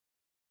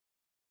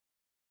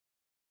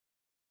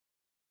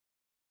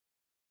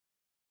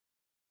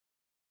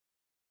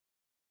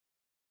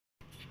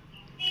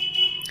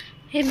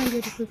Hey my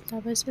beautiful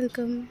flowers,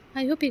 welcome.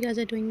 I hope you guys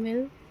are doing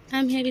well.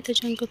 I'm here with a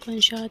Jungkook one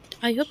shot.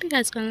 I hope you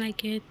guys gonna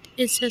like it.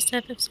 It's just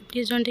FF, so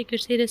please don't take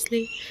it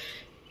seriously.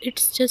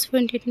 It's just for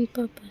entertainment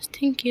purpose.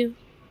 Thank you.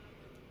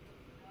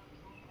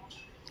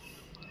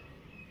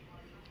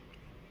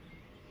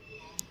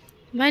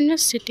 Vine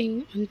was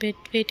sitting on bed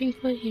waiting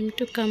for him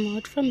to come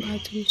out from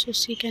bathroom so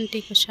she can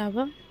take a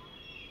shower.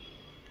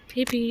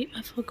 Baby,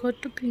 I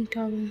forgot to bring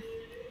towel.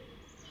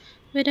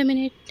 Wait a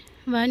minute.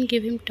 Vine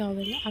gave him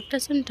towel. After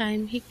some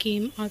time, he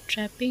came out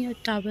wrapping a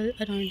towel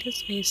around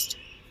his waist.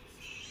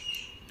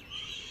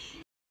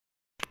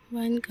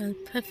 Vine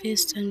gulped, her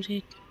face turned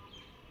red.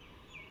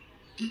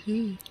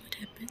 What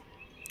happened?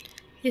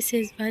 He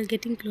says while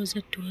getting closer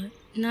to her.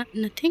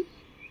 Nothing?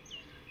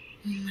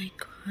 Oh my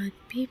god,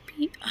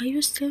 baby, are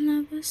you still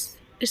nervous?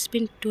 It's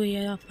been 2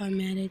 years of our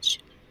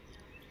marriage.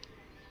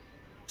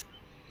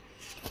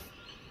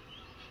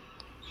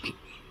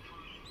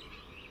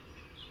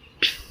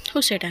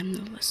 Who said I'm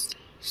nervous?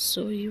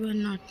 So you are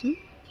not, hmm?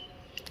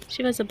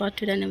 She was about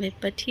to run away,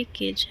 but he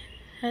caged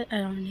her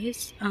around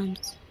his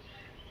arms,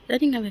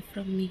 running away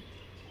from me.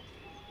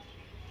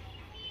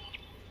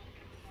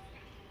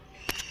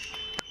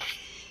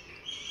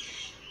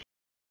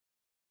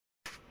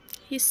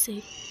 He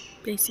said,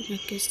 placing a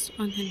kiss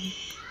on her neck.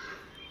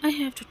 I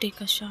have to take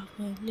a shower.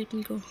 Let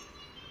me go.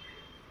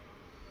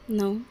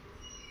 No,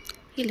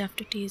 he laughed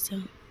to tease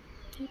her.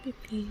 Baby,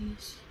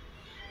 please.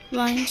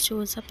 Wine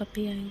shows her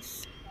puppy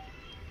eyes.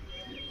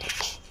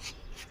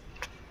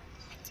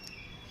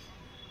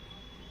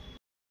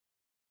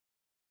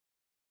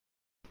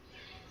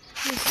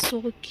 You're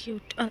so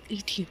cute. I'll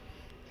eat you.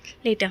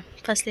 Later.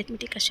 First, let me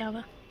take a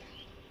shower.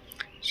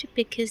 She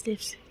picked his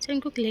lips.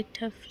 Jungkook let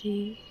her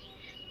free.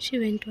 She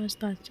went to his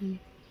bathroom.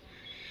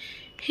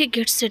 He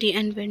gets ready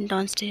and went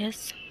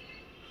downstairs.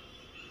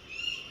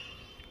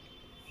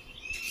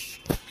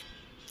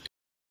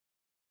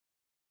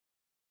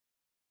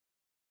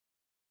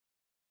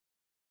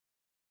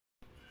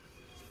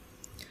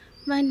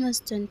 Vine was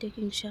done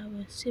taking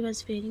shower. She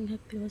was wearing her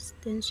clothes.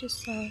 Then she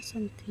saw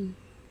something.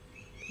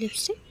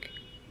 Lipstick?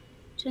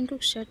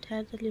 Jungkook's shirt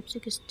had the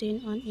lipstick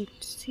stain on it.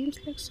 Seems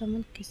like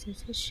someone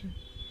kisses his shirt.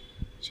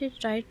 She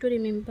tried to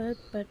remember,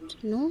 but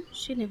no,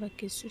 she never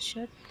kissed his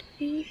shirt.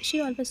 She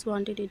always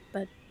wanted it,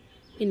 but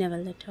he never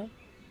let her.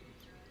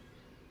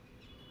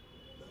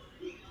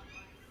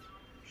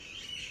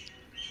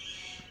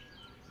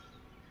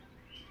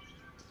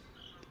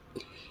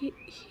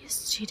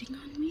 He's cheating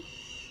on me?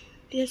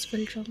 Tears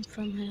fell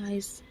from her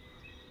eyes.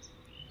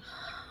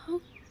 How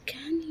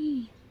can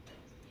he?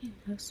 He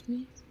loves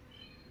me.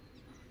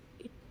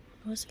 It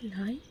was a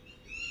lie.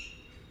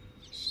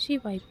 She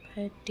wiped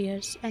her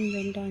tears and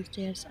went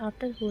downstairs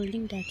after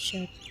holding that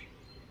shirt.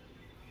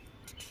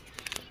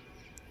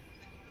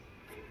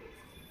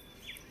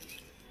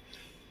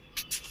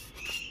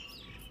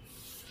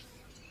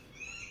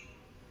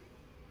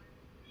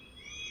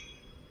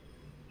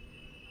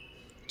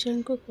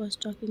 Jungkook was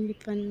talking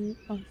with one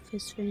of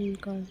his friends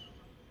called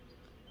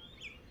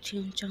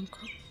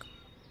Jungkook.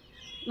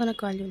 Gonna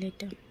call you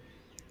later.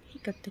 He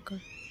cut the call.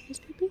 Yes,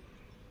 baby.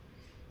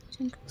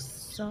 Jungkook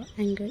saw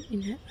anger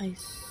in her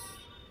eyes.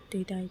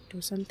 Did I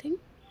do something?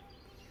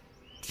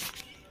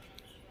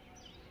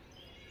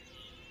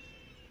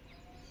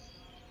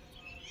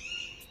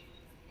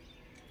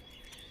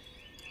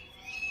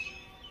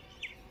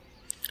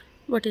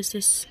 What is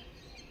this?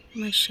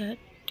 My shirt.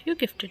 You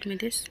gifted me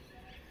this.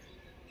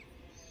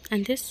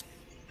 And this?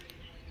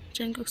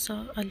 Jungkook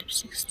saw a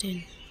lipstick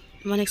stain.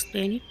 Wanna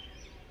explain it?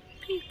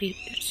 Baby,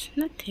 it's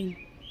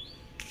nothing.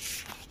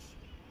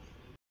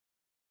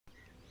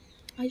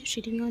 Are you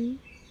cheating on me?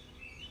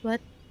 What?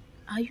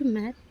 Are you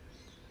mad?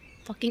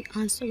 Fucking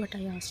answer what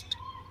I asked.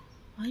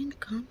 Fine,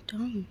 calm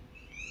down.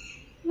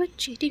 You are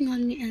cheating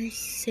on me and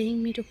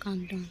saying me to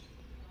calm down.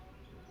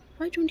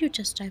 Why don't you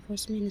just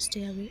divorce me and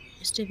stay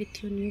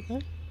with your new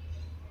girl?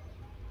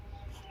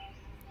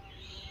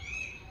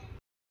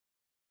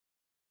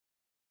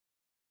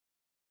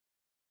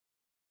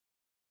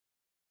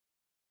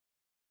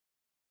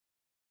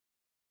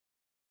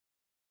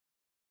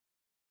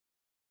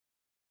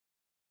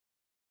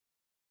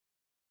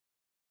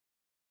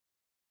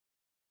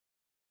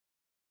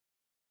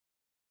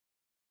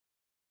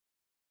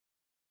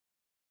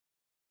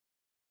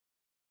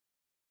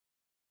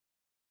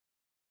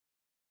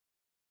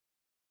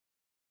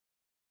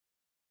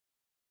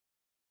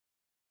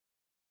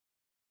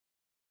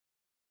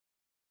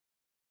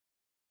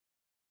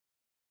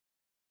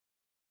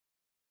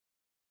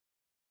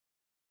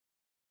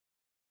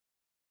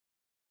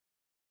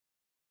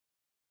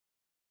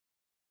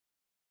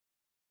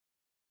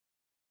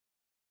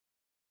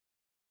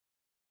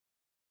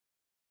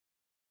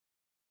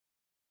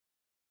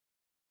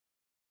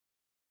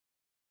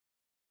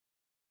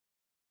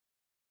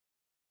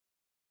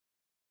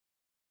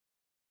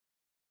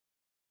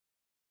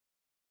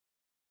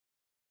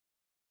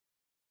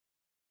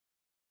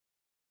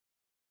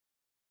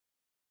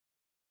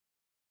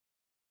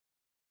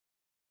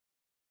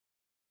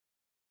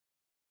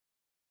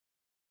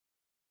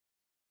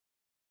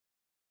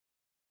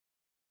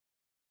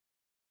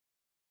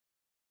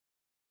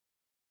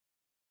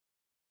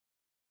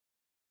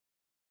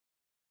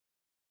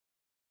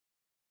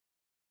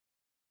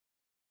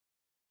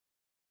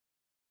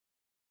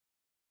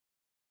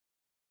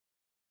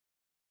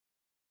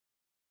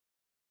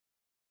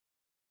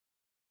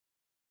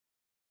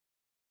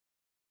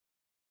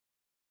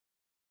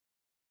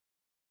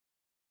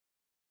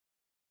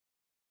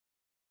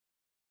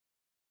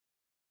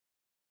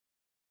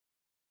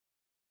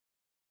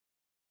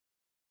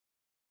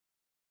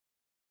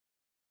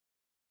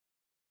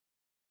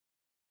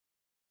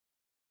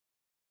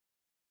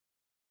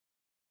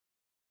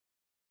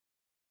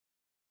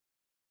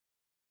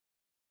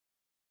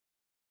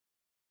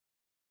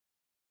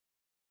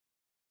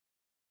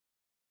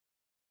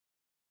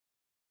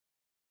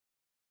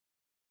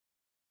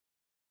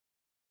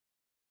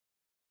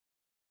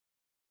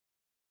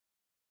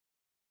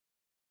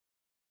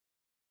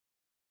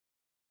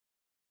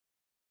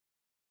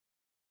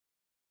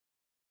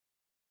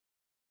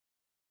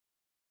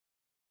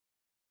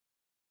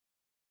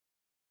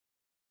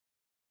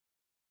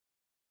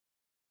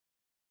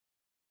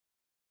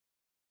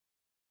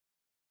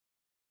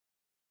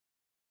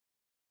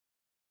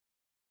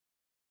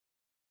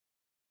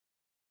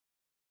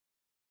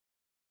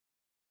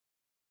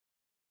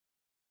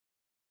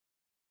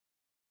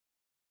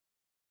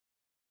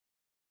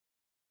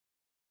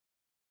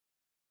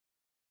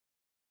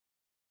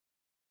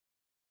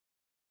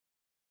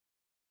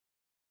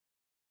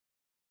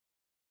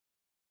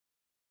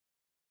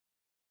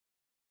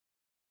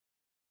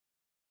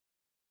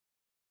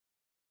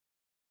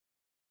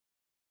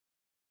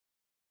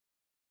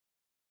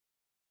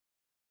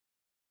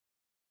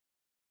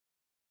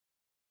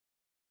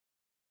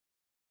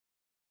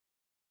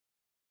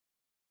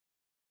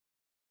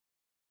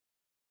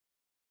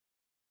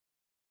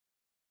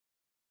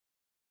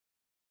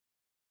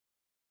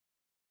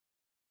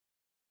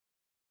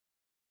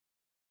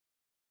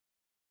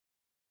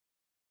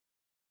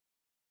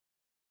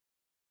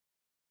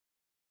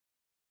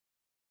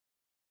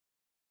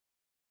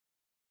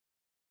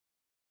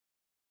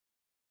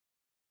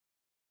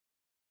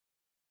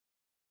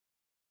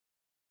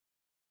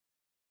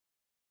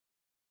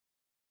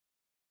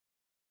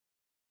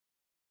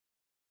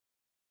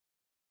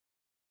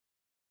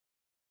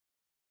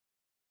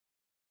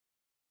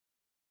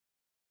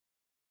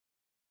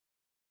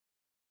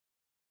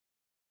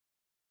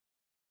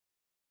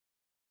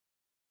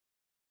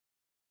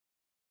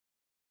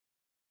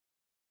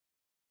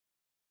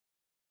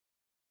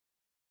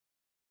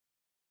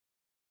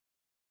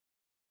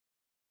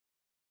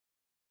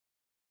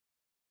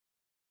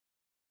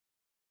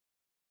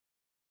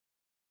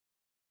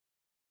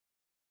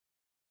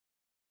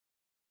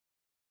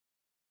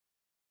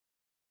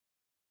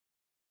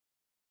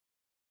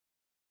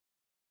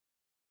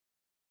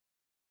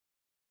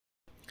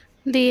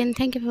 The end.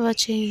 Thank you for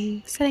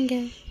watching.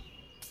 Saranga.